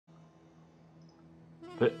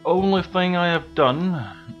The only thing I have done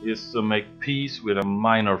is to make peace with a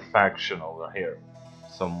minor faction over here.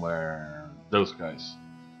 Somewhere, those guys.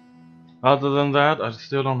 Other than that, I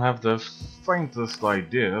still don't have the faintest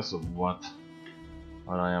ideas of what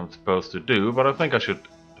I am supposed to do, but I think I should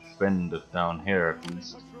defend it down here at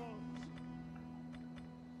least.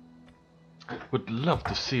 Would love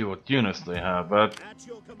to see what units they have, but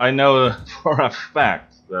I know for a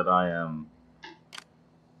fact that I am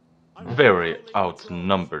very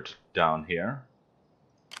outnumbered down here.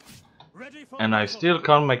 And I still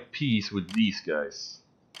can't make peace with these guys.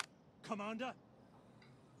 Commander.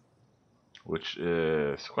 Which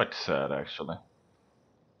is quite sad actually.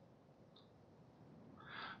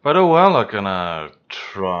 But oh well, I'm gonna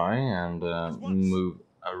try and move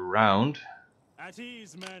around. At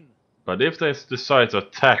ease, men. But if they decide to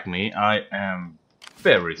attack me, I am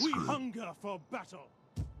very screwed. We hunger for battle.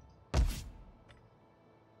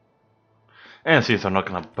 And since I'm not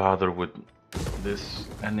gonna bother with this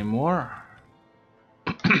anymore,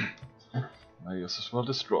 I guess as well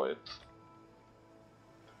destroy it.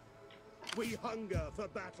 We hunger for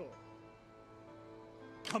battle.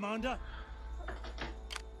 Commander.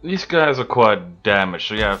 These guys are quite damaged,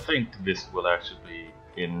 so yeah, I think this will actually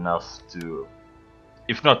be enough to,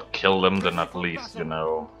 if not kill them, then at least, you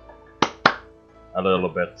know, a little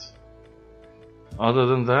bit. Other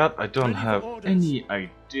than that, I don't have any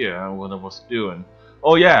idea what I was doing.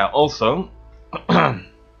 Oh yeah, also,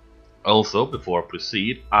 before I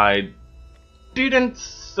proceed, I didn't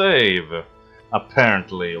save,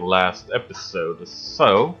 apparently, last episode,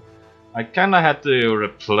 so I kinda had to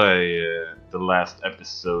replay the last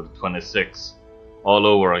episode 26 all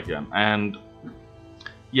over again. And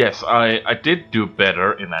yes, I did do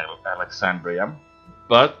better in Alexandria,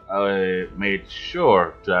 but I made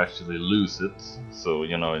sure to actually lose it, so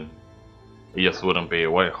you know, it just wouldn't be,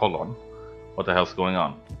 wait, hold on, what the hell's going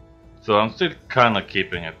on? So I'm still kinda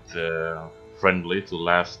keeping it friendly to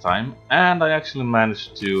last time, and I actually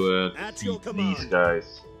managed to defeat these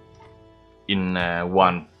guys in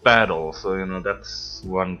one battle, so you know, that's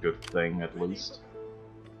one good thing at least.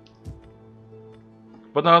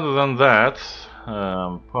 But other than that,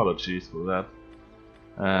 apologies for that.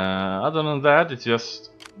 Other than that, it's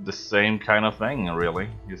just the same kind of thing, really.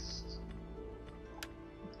 Just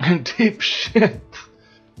deep shit,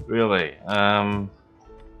 really.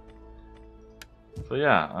 So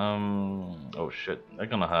yeah. Oh shit, they're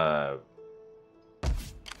gonna have.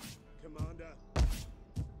 Commander.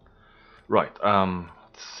 Right.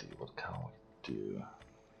 Let's see, what can we do?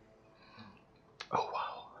 Oh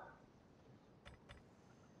wow.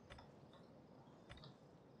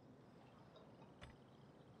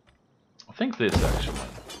 I think this actually.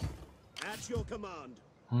 At your command.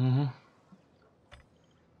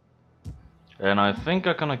 And I think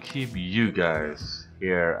I'm gonna keep you guys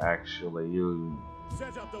here. Actually, you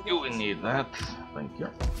will need that. Thank you.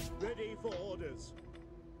 Ready for orders.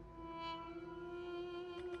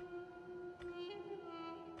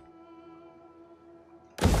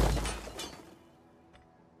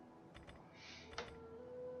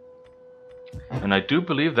 And I do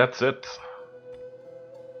believe that's it.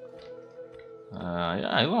 Yeah,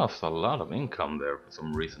 I lost a lot of income there for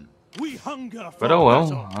some reason. We hunger for But oh well.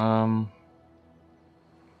 battle.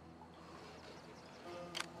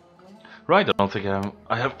 Right, I don't think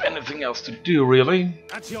I have anything else to do really.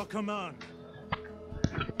 At your command.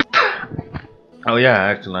 Oh yeah,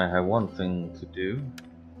 actually I have one thing to do.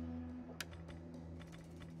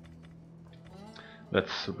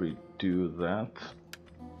 Let's redo that.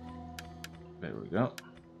 There we go.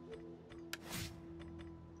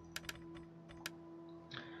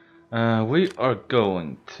 We are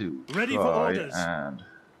going to Ready for try orders. and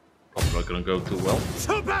probably not gonna go too well.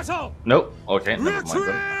 To battle. Nope. Okay, never mind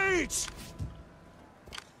then. Retreat.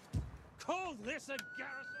 Call this a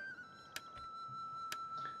garrison.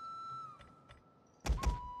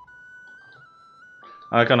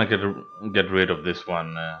 I'm gonna get rid of this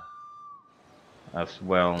one as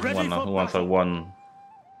well.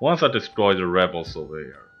 Once I destroy the rebels over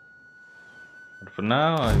here. But for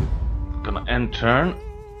now, I'm gonna end turn.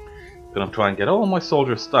 Gonna try and get all my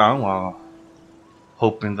soldiers down while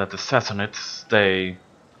hoping that the Sassanids stay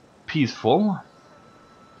peaceful.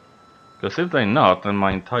 Because if they're not, then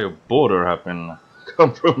my entire border have been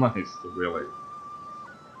compromised, really.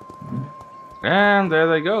 And there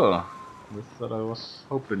they go. That's what I was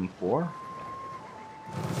hoping for.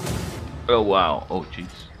 Oh wow, oh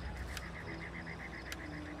jeez.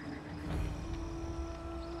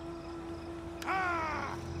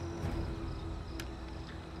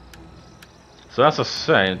 So as I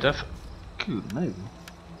say, that's good navy.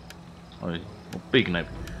 Or a big navy.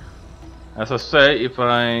 As I say, it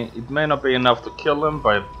may not be enough to kill them,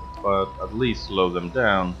 but at least slow them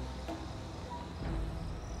down.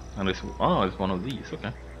 And it's one of these.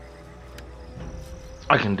 Okay,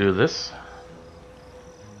 I can do this.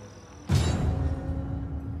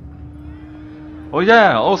 Oh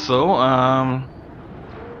yeah, also,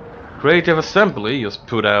 Creative Assembly just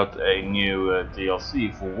put out a new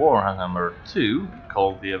DLC for Warhammer 2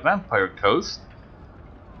 called the Vampire Coast,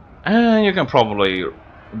 and you probably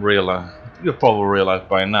realize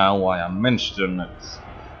by now why I mentioned it.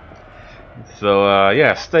 So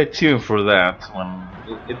yeah, stay tuned for that. When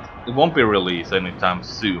it won't be released anytime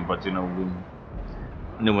soon, but you know,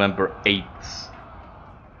 November 8th.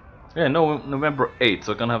 Yeah, no, November 8th,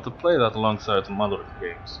 so I'm gonna have to play that alongside some other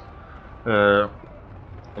games that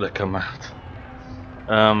come out.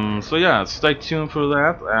 So yeah, stay tuned for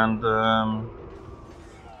that, and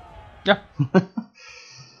yeah.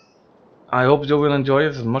 I hope you will enjoy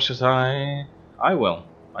it as much as I will,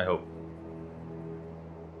 I hope.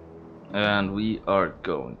 And we are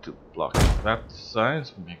going to block that side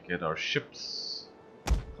so we can get our ships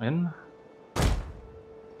in.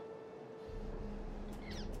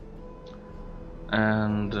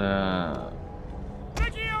 And I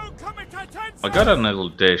got a little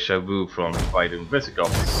deja vu from fighting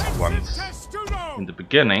Visigoths once in the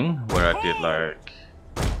beginning, where I did like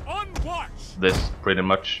this pretty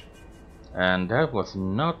much, and that was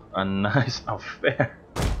not a nice affair.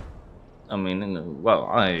 I mean, well,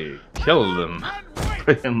 I killed them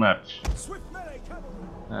pretty much.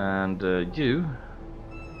 And you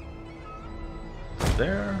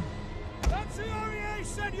there.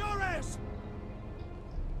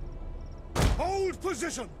 Hold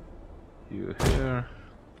position. You here.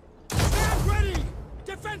 Stand ready.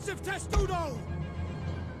 Defensive testudo.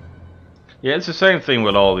 Yeah, it's the same thing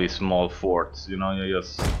with all these small forts. You know, you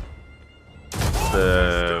just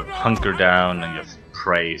hunker down and just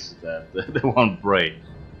pray that they won't break.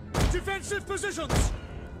 Defensive positions.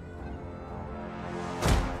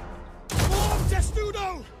 Form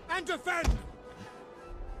testudo and defend.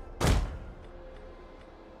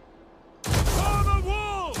 Form a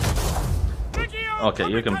wall. Okay,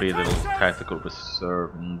 you can be the little tactical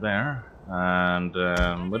reserve in there, and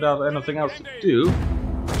without anything else to do,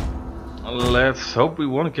 let's hope we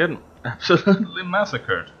won't get absolutely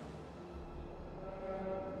massacred.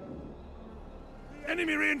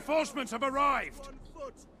 Enemy reinforcements have arrived. 1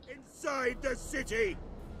 foot inside the city.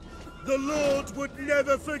 The Lord would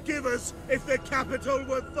never forgive us if the capital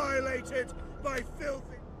were violated by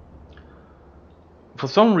filthy. For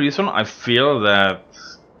some reason, I feel that,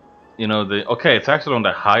 you know, it's actually on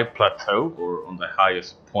the high plateau or on the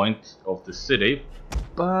highest point of the city,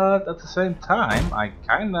 but at the same time, I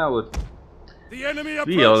kinda would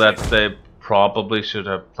feel that they probably should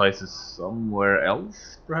have places somewhere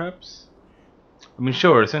else, perhaps. I mean,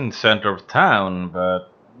 sure, it's in the center of town, but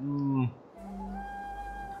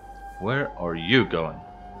where are you going?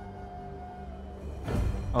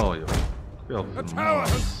 Oh, you built The tower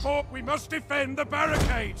has fought. We must defend the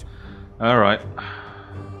barricade. All right.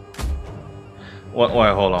 What?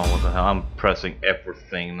 Wait, hold on. What the hell? I'm pressing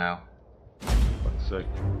everything now. What's sake?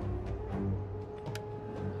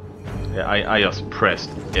 Yeah, I just pressed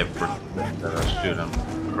everything that I shouldn't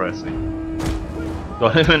be pressing. So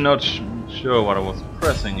I'm even not sure what I was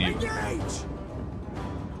pressing even.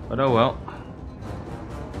 But oh well.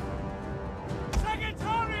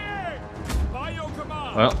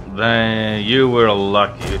 Well, you were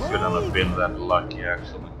lucky. You shouldn't have been that lucky,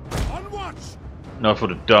 actually. Not for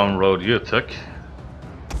the down road you took.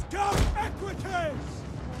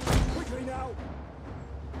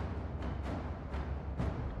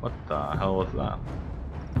 What the hell was that?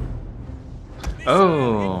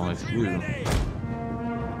 Oh, it's you.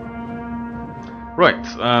 Right,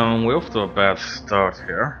 we're off to a bad start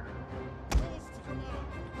here.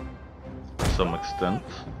 To some extent.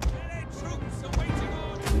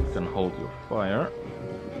 You can hold your fire.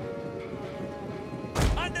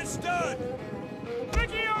 Understood.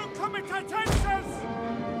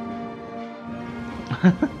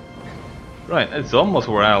 Right, it's almost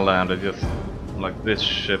where I landed, just like this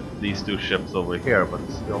ship, these two ships over here, but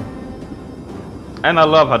still. And I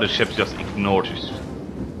love how the ships just ignores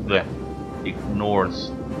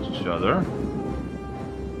each other.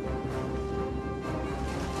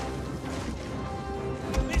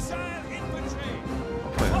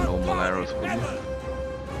 Normal arrows for you.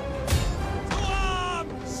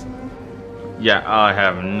 Yeah, I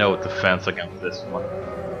have no defense against this one.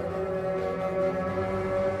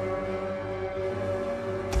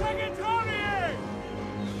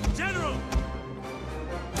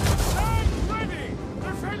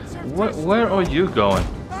 Where are you going?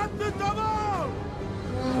 At the double!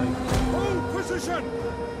 position!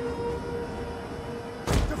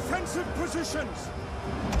 Defensive positions!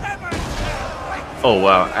 Oh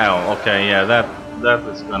wow, ow, okay, yeah, that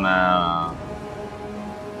is gonna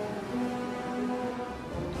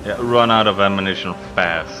run out of ammunition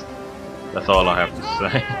fast. That's all I have to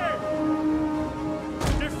say.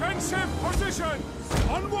 Defensive positions!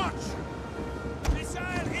 On watch! Missile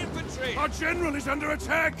infantry! Our general is under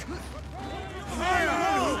attack!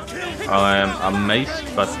 I am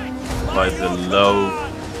amazed by the low...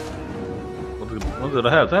 What did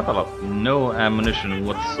I have? I have like no ammunition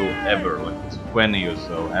whatsoever, like 20 or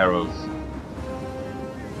so arrows.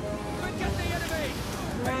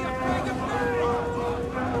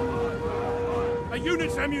 A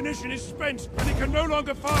unit's ammunition is spent and it can no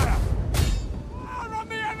longer fire! Fire on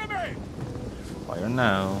the enemy! Fire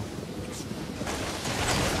now.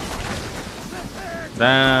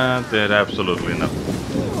 That did absolutely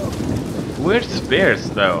nothing. Weird spears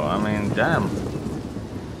though, I mean, damn.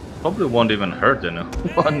 Probably won't even hurt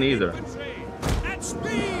anyone either. At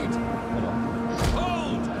speed! Hold on.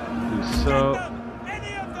 Hold! Do so.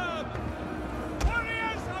 Any of them!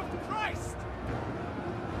 Warriors of Christ!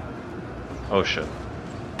 Oh shit.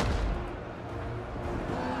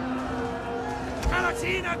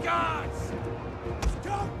 Palatina guards!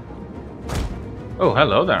 Stop! Oh,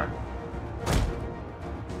 hello there.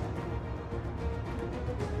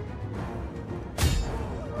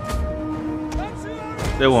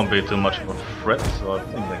 There won't be too much of a threat, so I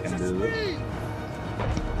think I can do this.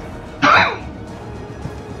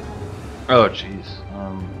 Oh jeez.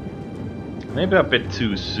 Maybe a bit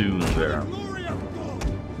too soon there.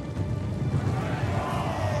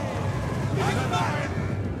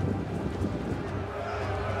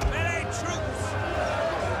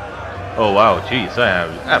 Oh wow, jeez, I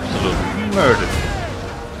have absolutely murdered.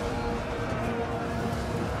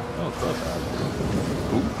 Oh, close out.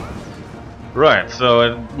 Cool. Right, so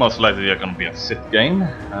it most likely are gonna be a sit game.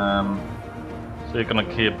 So you're gonna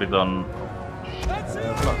keep it on.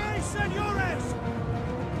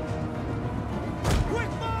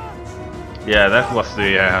 Yeah, that was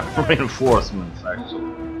the reinforcements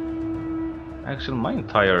actually. Actually, my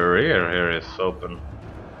entire rear here is open.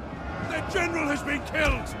 The general has been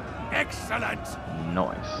killed! Excellent!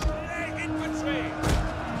 Nice. Infantry!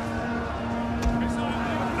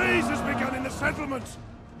 Blaze has begun in the settlement!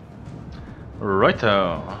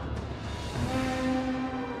 Righto.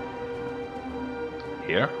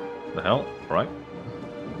 Here? The hell? Right?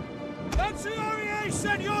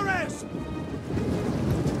 Senores!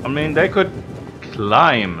 I mean, they could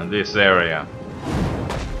climb this area.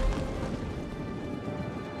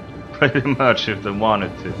 Pretty much if they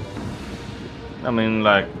wanted to. I mean,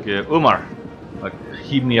 like, Umar. Like,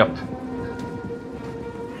 heat me up.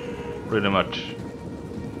 Pretty much.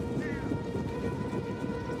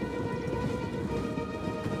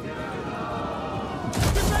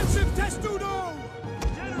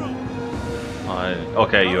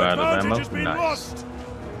 Okay, you out of ammo. Nice.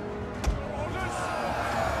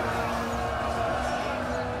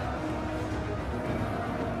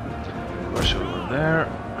 Rush over there.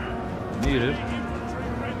 Needed.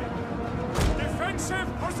 Defensive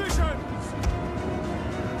positions.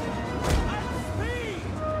 At speed.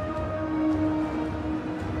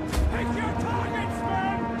 Pick your targets,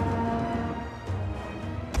 men.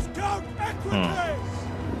 Scout equities.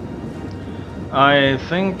 I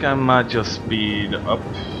think I might just speed up,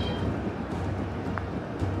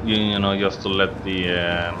 you know, just to let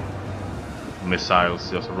the missiles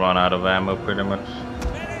just run out of ammo pretty much.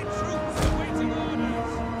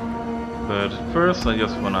 But first I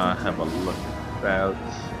just wanna have a look about...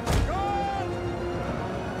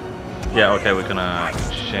 Yeah, okay, we're gonna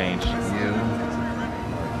change view.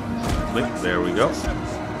 There we go.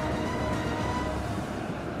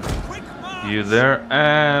 You there,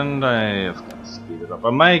 and I just gonna speed it up. I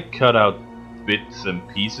might cut out bits and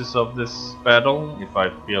pieces of this battle if I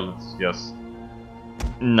feel it's just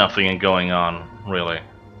nothing going on, really.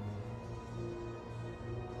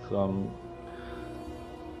 So,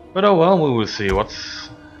 but oh well, we will see what's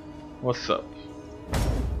up.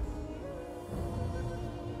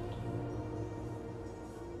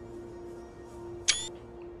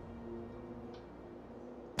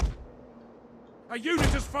 A unit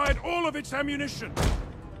has fired all of its ammunition.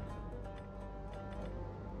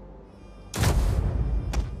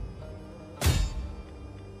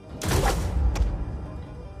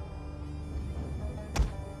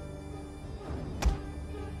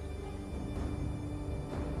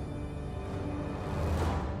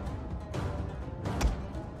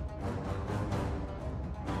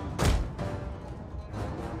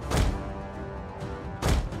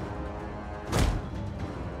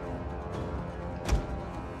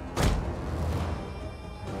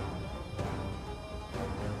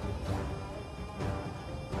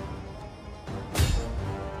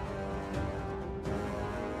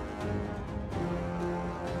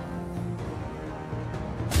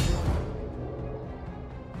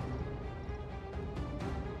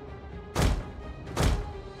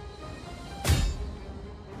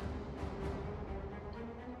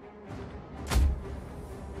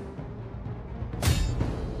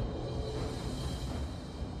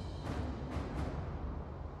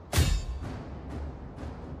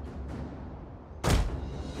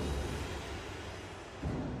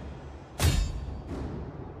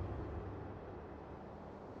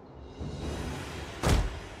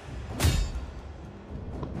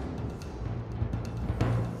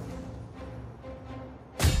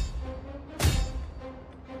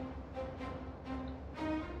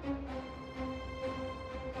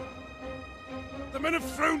 men have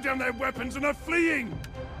thrown down their weapons and are fleeing!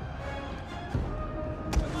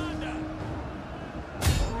 Commander!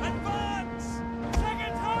 Advance!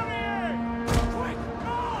 Secretary! Quick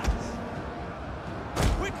march!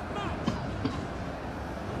 Quick march!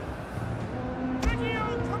 Regio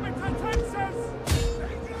comitatenses!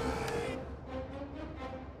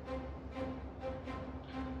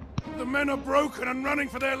 The men are broken and running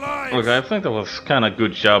for their lives! Okay, I think that was kind of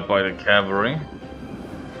good job by the cavalry.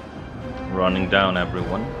 Running down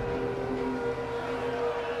everyone.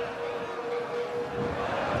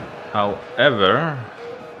 However...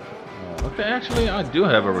 okay, actually I do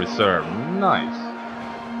have a reserve. Nice.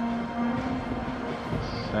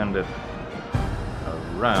 Send it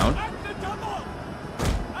around. At the double!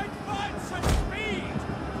 Advance at speed!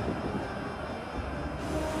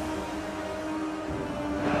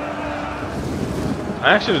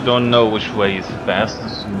 I actually don't know which way is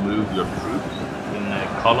fastest to move your troops. In a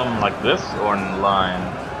column like this or in line.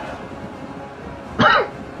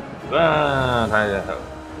 But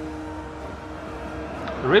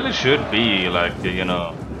it really should be like, you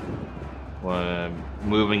know,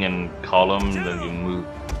 moving in column, then you move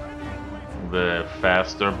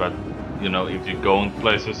faster, but you know, if you're going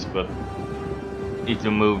places, but if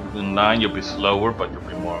you move in line you'll be slower, but you'll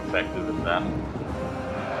be more effective than that.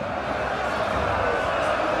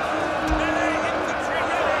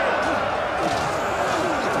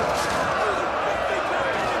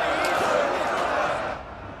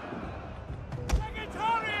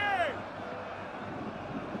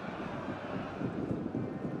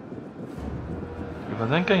 I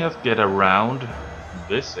think I just get around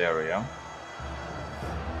this area.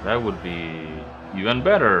 That would be even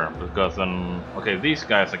better, because then, okay, these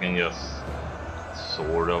guys I can just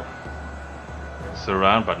sort of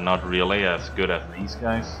surround, but not really as good as these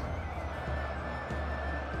guys.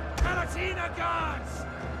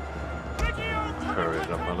 Hurry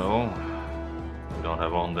it up a little. We don't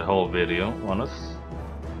have on the whole video on us.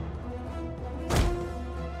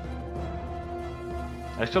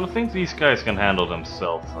 I still think these guys can handle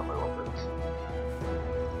themselves a little bit.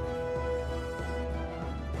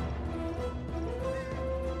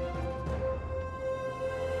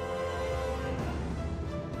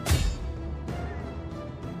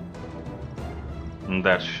 And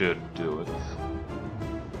that should do it.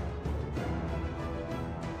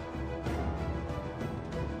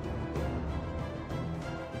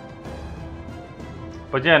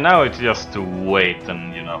 But yeah, now it's just to wait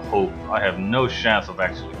and, you know, hope. I have no chance of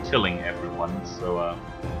actually killing everyone, so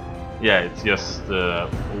yeah, it's just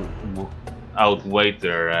outweigh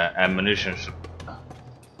their ammunition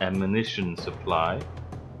supply.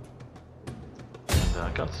 And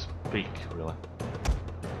I can't speak really.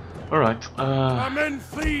 All right. Our men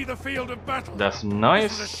flee the field of battle. That's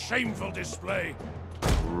nice. This is a shameful display.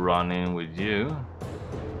 Run in with you.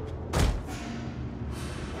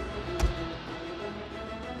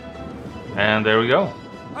 And there we go.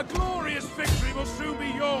 A glorious victory will soon be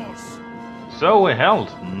yours. So we held.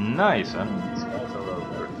 Nice. And these guys are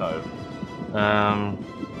very tired.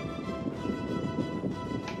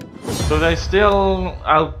 So they're still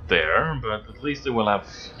out there, but at least they will have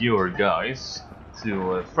fewer guys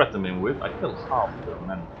to threaten me with. I killed half of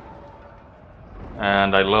them,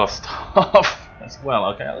 and I lost half as well.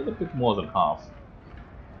 Okay, a little bit more than half.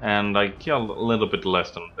 And I killed a little bit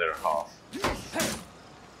less than their half.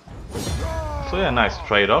 So yeah, nice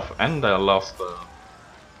trade-off, and I lost the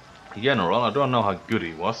general. I don't know how good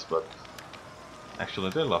he was, but actually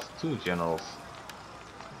they lost 2 generals.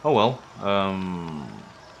 Oh well.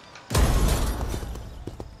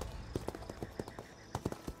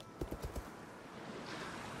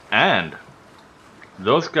 And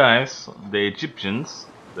those guys, the Egyptians,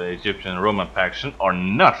 the Egyptian Roman faction, are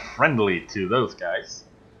not friendly to those guys.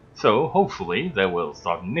 So hopefully they will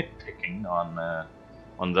start nitpicking on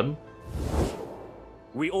them.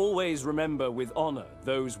 We always remember with honor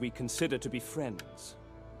those we consider to be friends.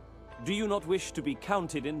 Do you not wish to be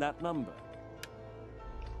counted in that number?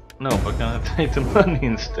 No, but can I take the money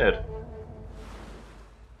instead?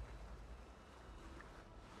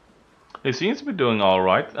 They seems to be doing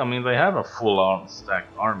alright. I mean, they have a full-on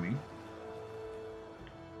stacked army.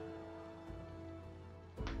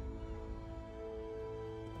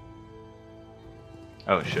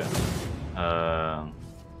 Oh shit.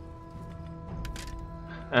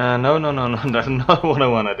 No, that's not what I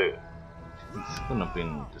wanna do. It's gonna be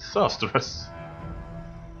disastrous.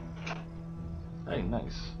 Hey,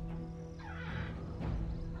 nice.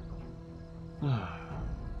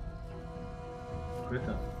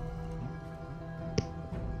 Critter.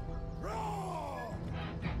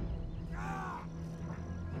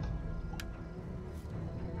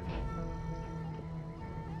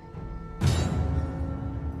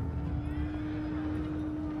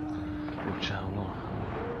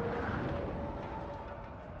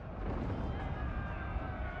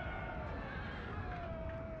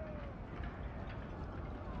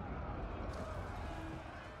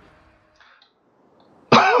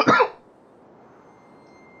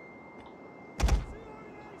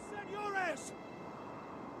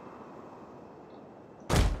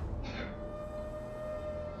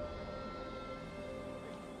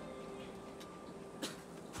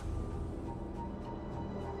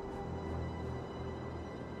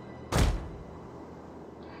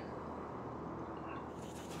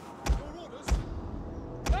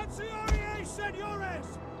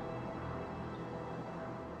 senores!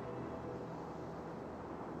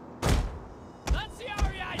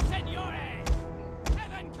 Lazyges, senores!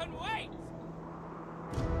 Heaven can wait!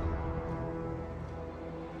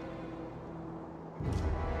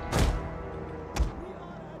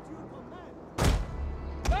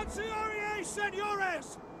 Lazyges,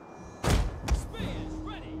 senores! Spears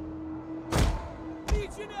ready!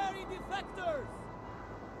 Legionary defectors!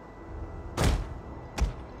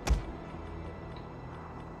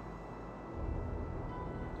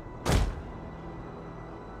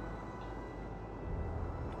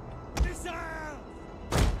 Missiles!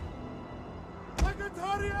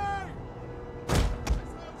 Alexandria!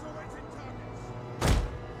 Missiles awaiting targets!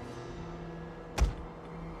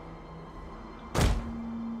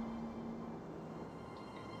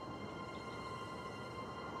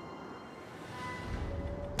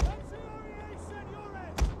 Lazyges,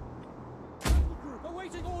 senores! Battle group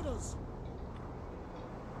awaiting orders!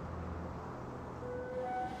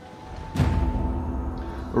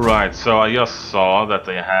 Right, so I just saw that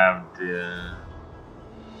they have the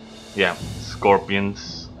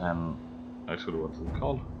scorpions and actually what's it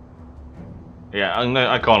called? Yeah,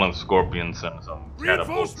 I call them scorpions and some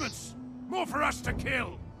catapults. Reinforcements! More for us to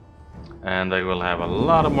kill! And they will have a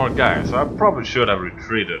lot of more guys. So I probably should have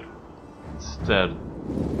retreated instead.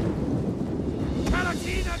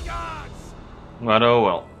 Palatina guards! But oh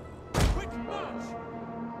well. Quick march!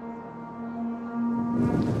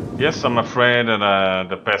 Yes, I'm afraid that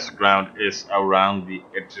the best ground is around the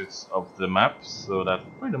edges of the map, so that's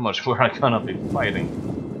pretty much where I'm gonna be fighting.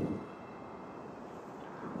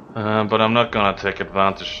 But I'm not gonna take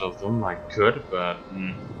advantage of them. I could, but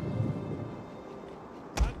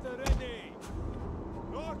At the ready!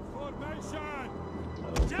 North formation! I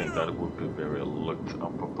don't think that would be very looked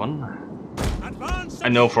up upon. Advance! I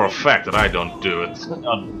know for a fact that I don't do it.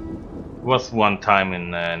 Was one time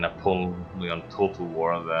in Napoleon Total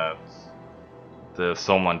War that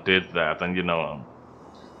someone did that, and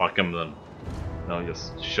fuck him then.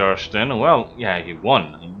 Just charged in. Well, yeah, he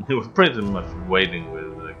won. He was pretty much waiting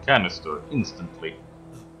with a canister instantly.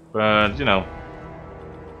 But I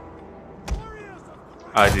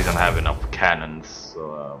didn't have enough cannons,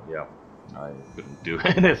 so yeah, I couldn't do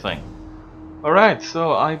anything. Alright,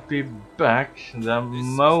 so I'll be back the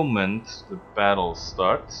moment the battle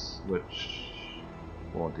starts, which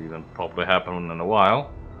won't even probably happen in a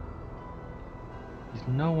while. You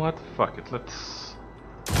know what? Fuck it, let's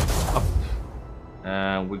up.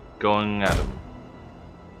 And we're going at him.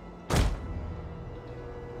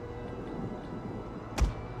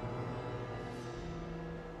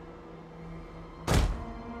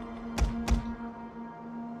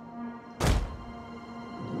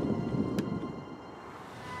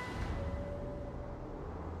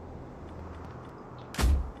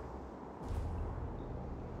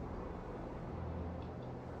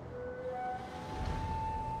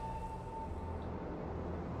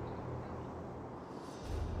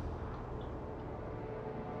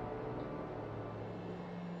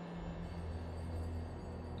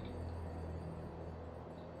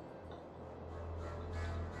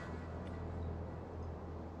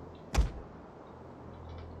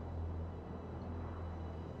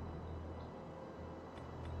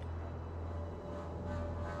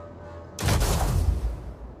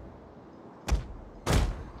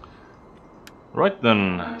 Right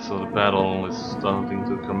then, so the battle is starting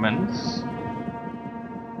to commence.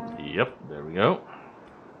 Yep, there we go.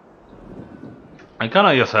 I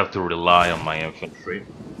kinda just have to rely on my infantry.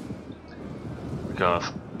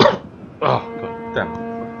 Because... oh, god damn.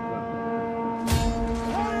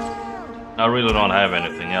 I really don't have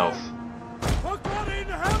anything else.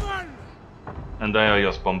 And they are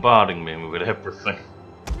just bombarding me with everything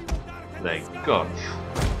they got.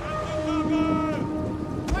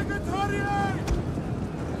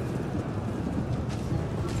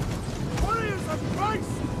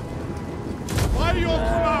 By your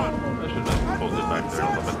command! I should have pulled it back there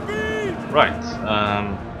a little bit. Right,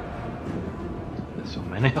 there's so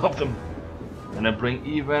many of them. And I bring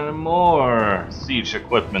even more siege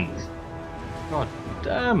equipment. God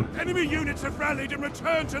damn! Enemy units have rallied and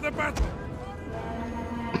returned to the battle!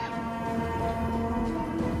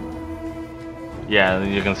 Yeah,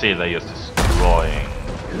 you can see they're just destroying.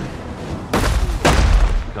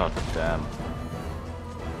 God damn.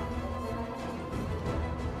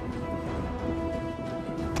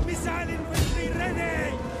 Missile infantry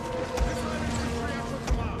ready! Missile infantry at your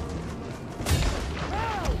command!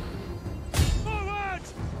 Now! Forward!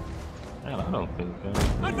 Well, I don't think.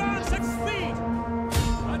 Advance at speed!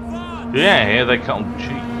 Advance! Yeah, here they come. Gee,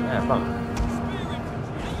 yeah, fuck.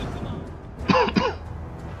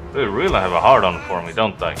 They really have a hard on for me,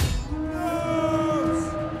 don't they?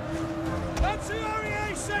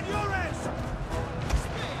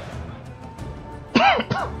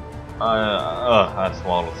 I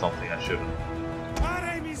swallowed something I shouldn't.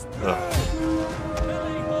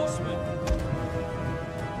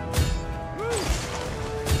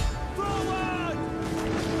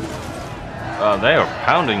 They are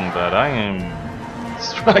pounding, but I am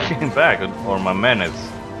striking back, or my men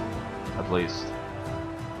is, at least.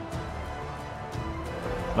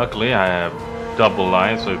 Luckily, I have double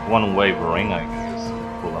lines, so if one wavering, I can just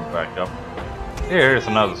pull them back up. Here's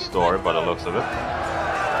another story by the looks of it.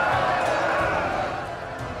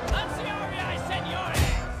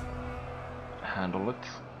 Handle it.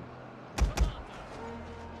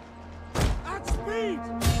 At speed!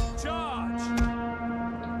 Charge!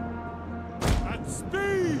 At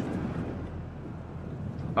speed!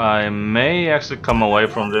 I may actually come away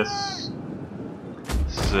from this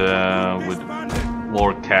with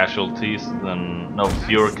more casualties than, no,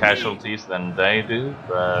 fewer casualties than they do,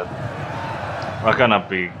 but I cannot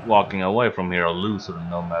be walking away from here a loser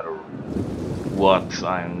no matter what,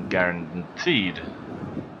 I'm guaranteed.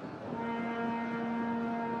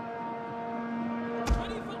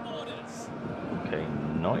 Okay,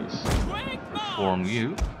 nice. Reform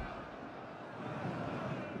you.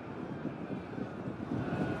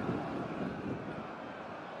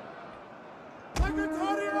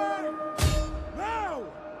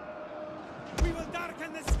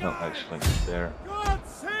 No, actually, there.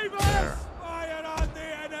 There.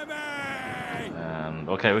 And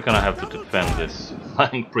okay, we're gonna have to defend this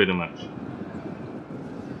flank pretty much.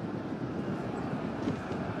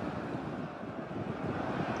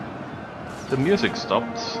 The music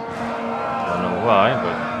stopped. Don't know why,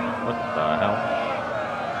 but what the hell?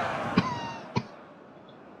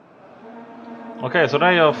 Okay, so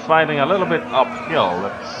they are fighting a little bit uphill.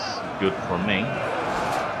 That's good for me.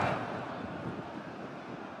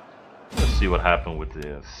 Let's see what happened with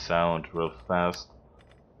the sound real fast.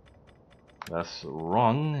 That's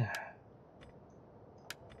wrong.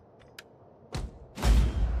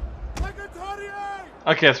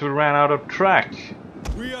 I guess we ran out of track.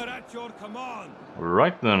 We are at your command.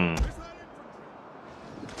 Right then.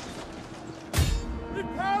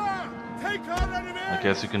 I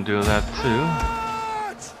guess you can do that too.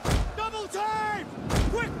 March! Double time!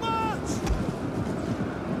 Quick march!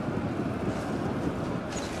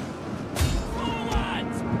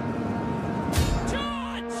 Forward!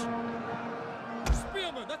 Charge!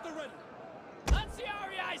 Spearmen at the ready.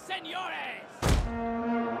 Lanciarii, senores!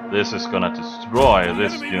 This is gonna destroy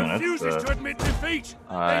this enemy unit, refuses to but admit defeat.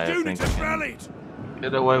 I Their think unit I has can rallied.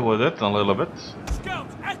 get away with it a little bit. Scout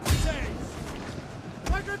equites.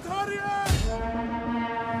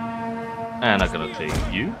 And I'm gonna take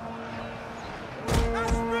you.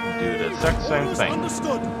 Do the exact same thing.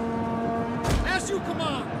 Understood. As you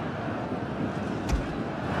command.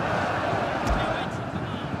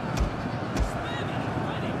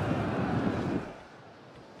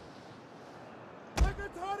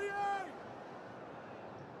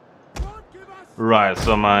 Right,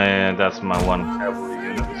 so that's my one cavalry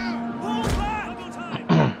unit.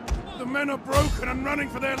 The men are broken and running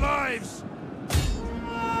for their lives.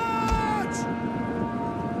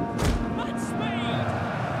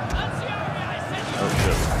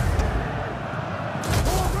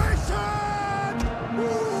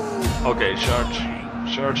 Okay,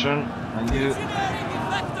 charging, and you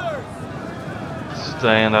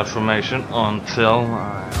stay in that formation until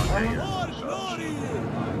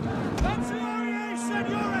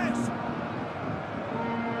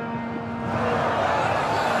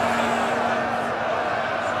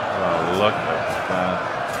look at that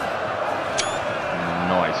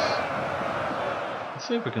noise. Let's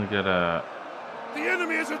see if we can get a. The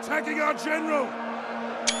enemy is attacking our general.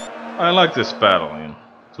 I like this battle, you know.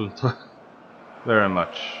 Very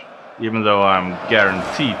much, even though I'm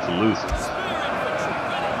guaranteed to lose it.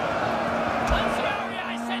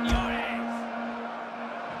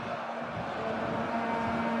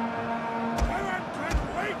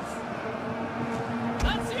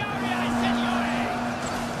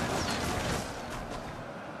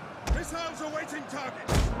 Missiles awaiting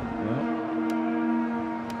targets.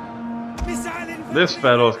 This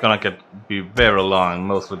battle is gonna be very long,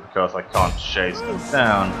 mostly because I can't chase them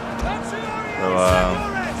down. So,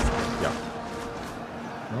 yeah.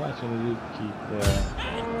 No, actually, you keep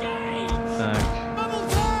attack.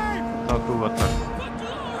 Taku attack.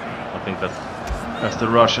 I think that's the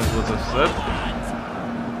Russians would have said.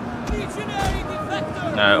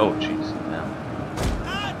 Oh, jeez.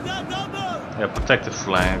 Yeah, protect the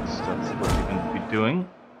flanks. That's what you can be doing.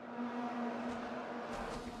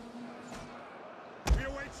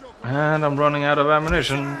 And I'm running out of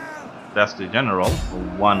ammunition. That's the general, or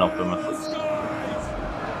one of them at least.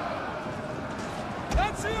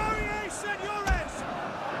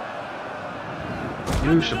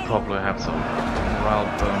 You should probably have some morale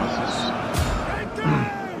bonuses.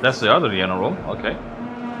 That's the other general, okay.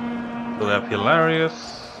 So we have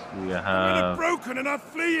Hilarious, we have broken and are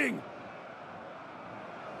fleeing.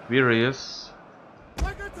 Furious,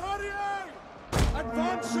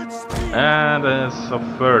 Advance at speed. and there's a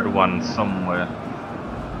third one somewhere.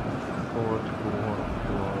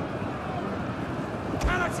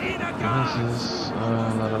 This is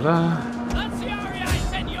la la la. Alexandria,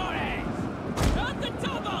 senores! Not the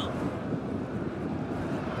double!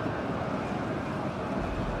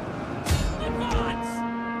 Advance!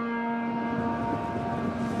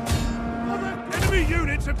 Enemy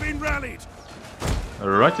units have been rallied.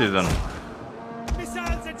 Righty then.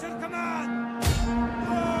 Missiles at your command.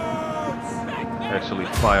 Actually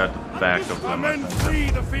fired the back of Our them. men flee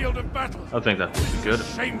the field of battle. I think that would be good.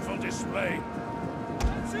 Shameful display.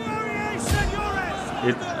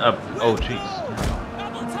 It's up. Oh jeez.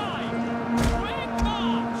 Double time! Quick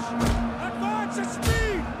march! Advance at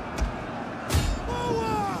speed.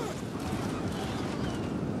 Forward.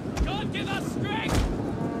 God give us strength!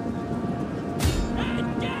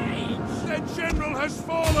 Engage! Their general has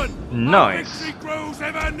fallen. Nice. Victory grows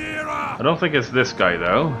ever nearer. I don't think it's this guy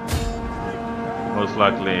though. Most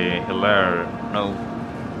likely Hilarious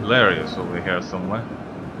over here somewhere.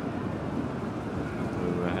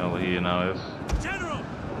 Who the hell he now is? General.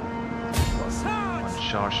 One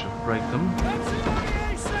charge should break them.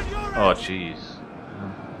 Oh jeez.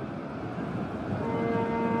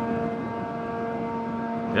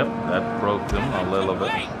 Yep, that broke them a little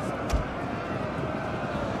bit.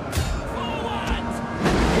 Forward!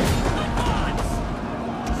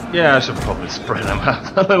 Advance! Yeah, I should probably spread them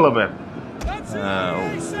out a little bit. Oh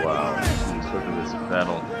wow, let's look at this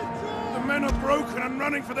battle. The men are broken and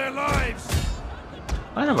running for their lives.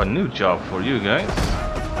 I have a new job for you guys.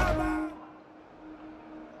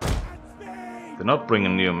 They're not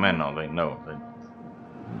bringing new men, are they? No.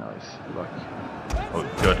 Nice. Luck. Oh,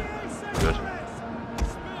 good. Good.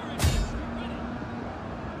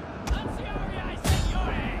 Alexandria,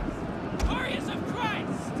 senores! Warriors of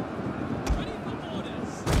Christ! Ready for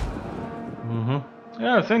orders!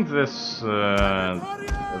 Yeah, I think this,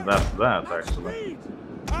 that's that actually.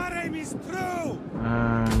 Our aim is true.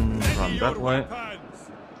 Run that way.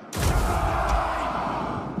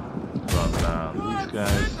 Run down these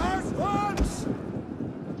guys.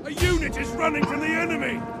 A unit is running from the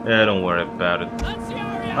enemy. Yeah, don't worry about it.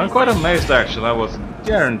 Alexandria, I'm quite amazed actually, I was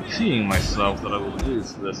guaranteeing myself that I will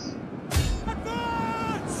use this.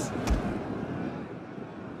 Advance.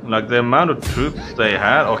 Like the amount of troops they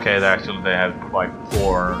had, okay, they had quite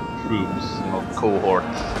poor troops, not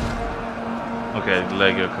cohorts. Okay,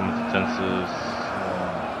 Lego competences.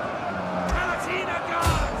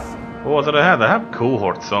 What did I have? I have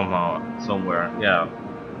cohorts somehow, somewhere. Yeah,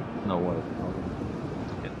 no way.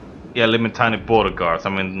 Yeah, limit tiny border guards. I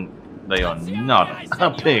mean, they are not a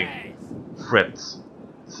big threat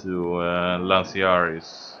to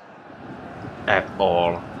Lazyges at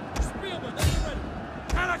all.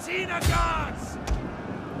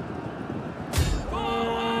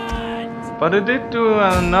 But it did do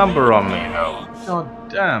a number on me, though. God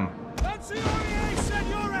damn.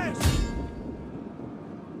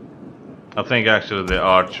 I think actually their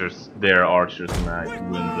archers might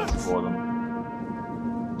win this for them.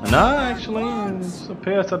 No, actually, it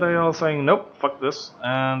appears that they are saying nope, fuck this,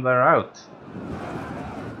 and they're out.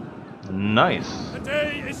 Nice. The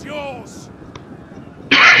day is yours.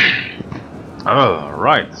 Oh,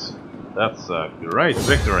 right. That's a great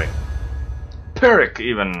victory. Pyrrhic,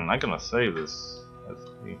 even. I'm gonna save this.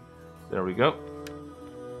 There we go.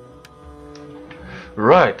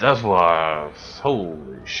 Right, that was...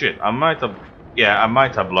 holy shit. I might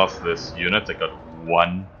have lost this unit. I got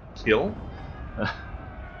one kill.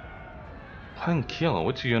 One kill?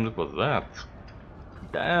 Which unit was that?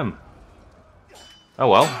 Damn. Oh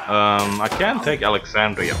well. I can take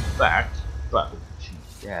Alexandria back, but...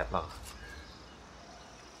 yeah, look.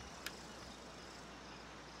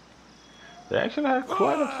 They actually had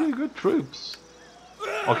quite a few good troops.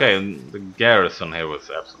 Okay, the garrison here was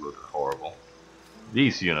absolutely horrible.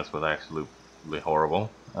 These units were absolutely horrible.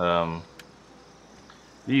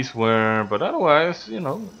 These were, but otherwise, you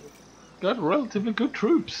know, got relatively good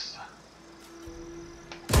troops.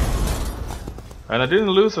 And I didn't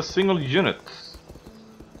lose a single unit.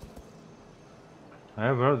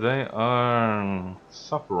 However, they are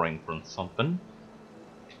suffering from something.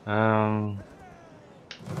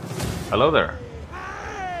 Hello there.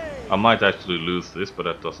 I might actually lose this, but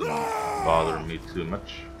that doesn't bother me too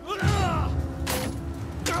much.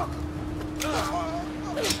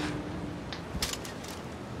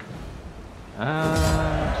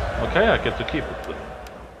 And okay, I get to keep it then.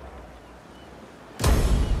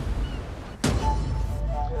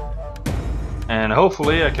 And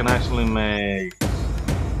hopefully I can actually make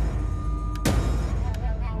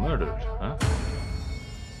murdered, huh?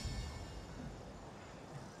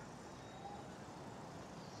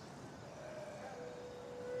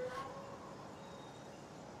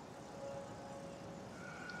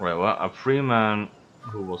 Right, well, a free man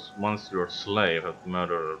who was once your slave has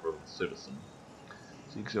murdered a Roman citizen.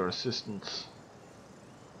 Seeks your assistance.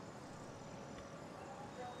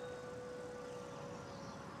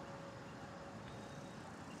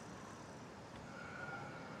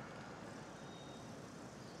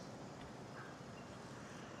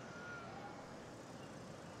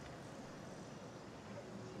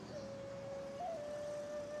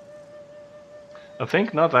 I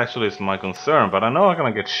think not actually is my concern, but I know I'm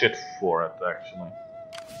gonna get shit for it actually.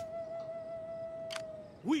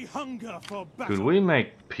 We hunger for battle. Could we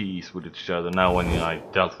make peace with each other now when I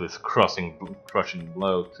dealt this crushing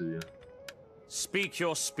blow to you? Speak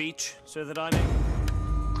your speech so that I may.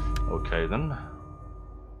 Okay then.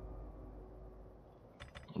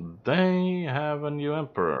 They have a new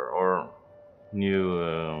emperor, or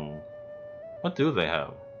new. What do they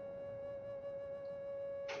have?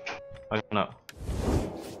 I don't know.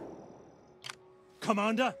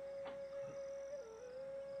 Commander?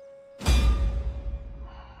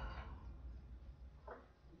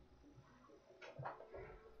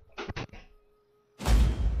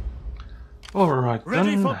 Alright then.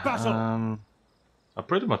 Ready for battle. I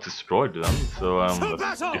pretty much destroyed them, so let's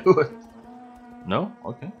battle. do it. No?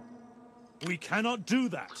 Okay. We cannot do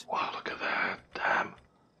that. Wow, look at that. Damn.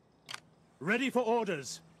 Ready for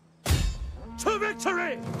orders. To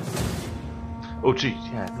victory! Oh gee,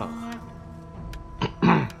 yeah, no.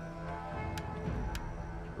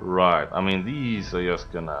 Right, I mean these are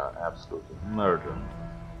just gonna absolutely murder.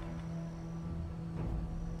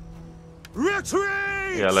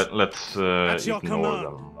 Retreat! Yeah, let's your ignore command.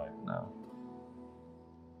 them right now.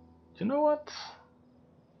 You know what?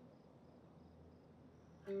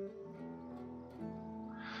 You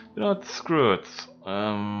know what? Screw it. I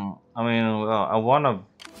mean, well, I want a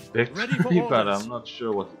victory, but I'm not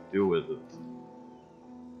sure what to do with it.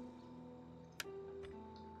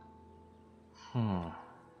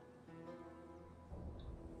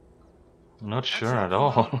 I'm not sure at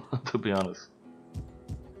all, to be honest.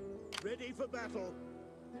 Ready for battle.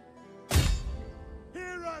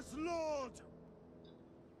 Hear us, Lord!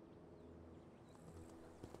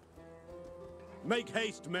 Make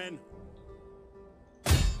haste, men.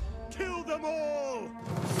 Kill them all!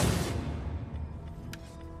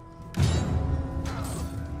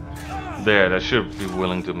 There, they should be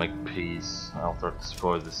willing to make peace after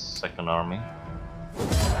destroy this second army.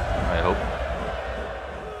 I hope.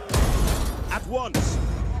 At once.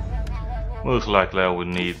 Most likely I would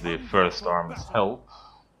need the first army's help.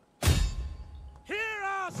 Hear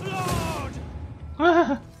us, Lord!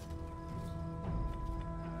 Yeah,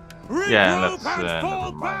 Regroup let's and never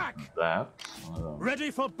fall mind back. that.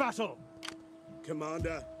 Ready for battle.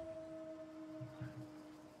 Commander.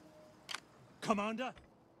 Commander.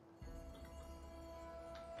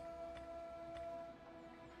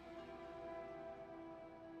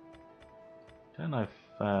 Can I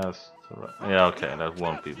fast? Yeah, okay, that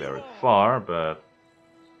won't be very far, but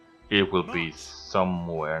it will be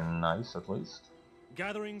somewhere nice at least.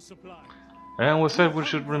 Gathering supply. And we said we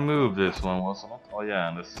should remove this one, wasn't it? Oh yeah,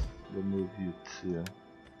 and let's remove you too.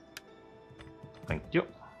 Thank you.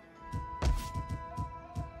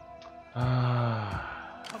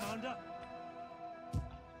 Commander.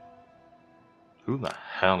 Who the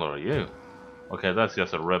hell are you? Okay, that's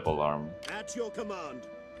just a rebel army. At your command.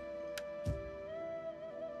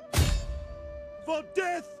 For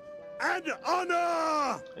death and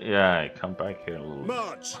honor! Yeah, come back here, little.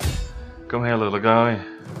 March! Come here, little guy.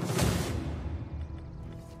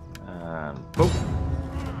 And boop.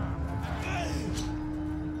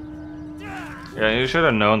 Yeah, you should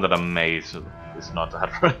have known that a mace is not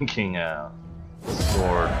that ranking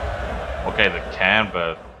sword. Okay, they can,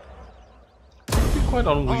 but it'll be quite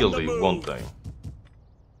unwieldy, won't they?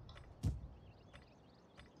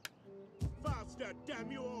 Faster,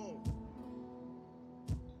 damn you all!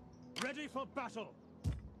 Ready for battle.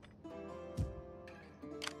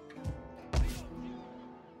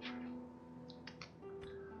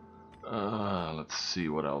 Let's see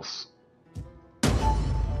what else.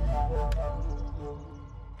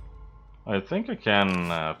 I think I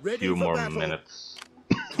can a Ready few for more battle. minutes.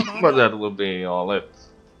 But that will be all it.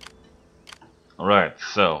 Alright,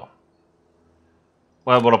 so.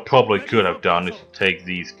 Well, what I probably could have done is to take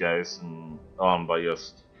these guys and on by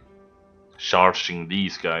just charging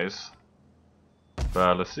these guys.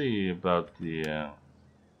 But let's see about the...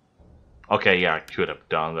 Okay, yeah, I could have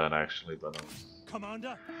done that actually, but I'm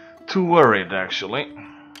Commander, too worried actually.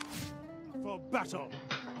 for battle.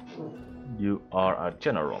 You are a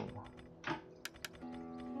general.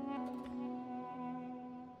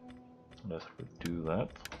 Let's do that.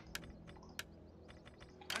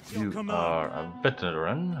 At your You command. are a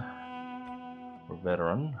veteran. Or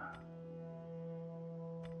veteran.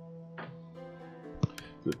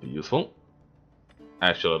 Could be useful.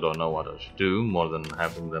 Actually, I don't know what I should do more than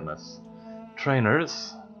having them as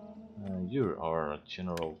trainers. You are a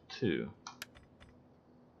general too.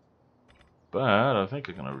 But I think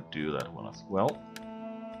I'm gonna do that one as well.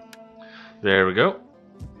 There we go.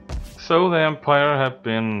 So the Empire have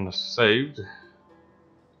been saved.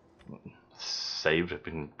 Saved,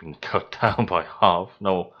 been cut down by half.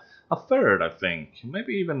 No, a third I think.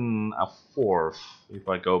 Maybe even a fourth if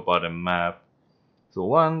I go by the map. So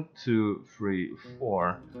 1, 2, 3,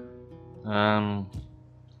 4.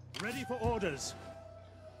 Ready for orders.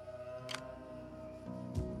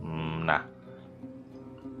 Nah.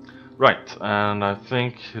 Right, and I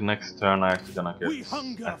think next turn I'm actually gonna We get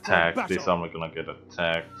hunger for attacked. This battle. time we're gonna get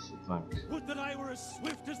attacked. I think. Would that I were as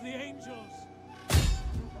swift as the angels.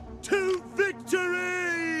 To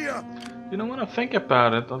victory! You know, when I think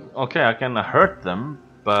about it, okay, I can hurt them,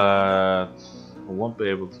 but I won't be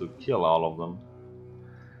able to kill all of them.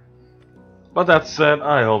 But that said,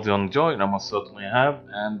 I hope you enjoyed, I most certainly have,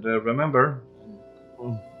 and remember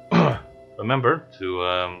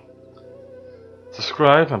to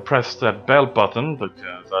subscribe and press that bell button,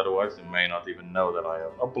 because otherwise you may not even know that I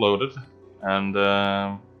have uploaded, and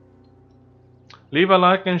leave a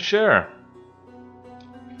like and share.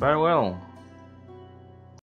 Farewell.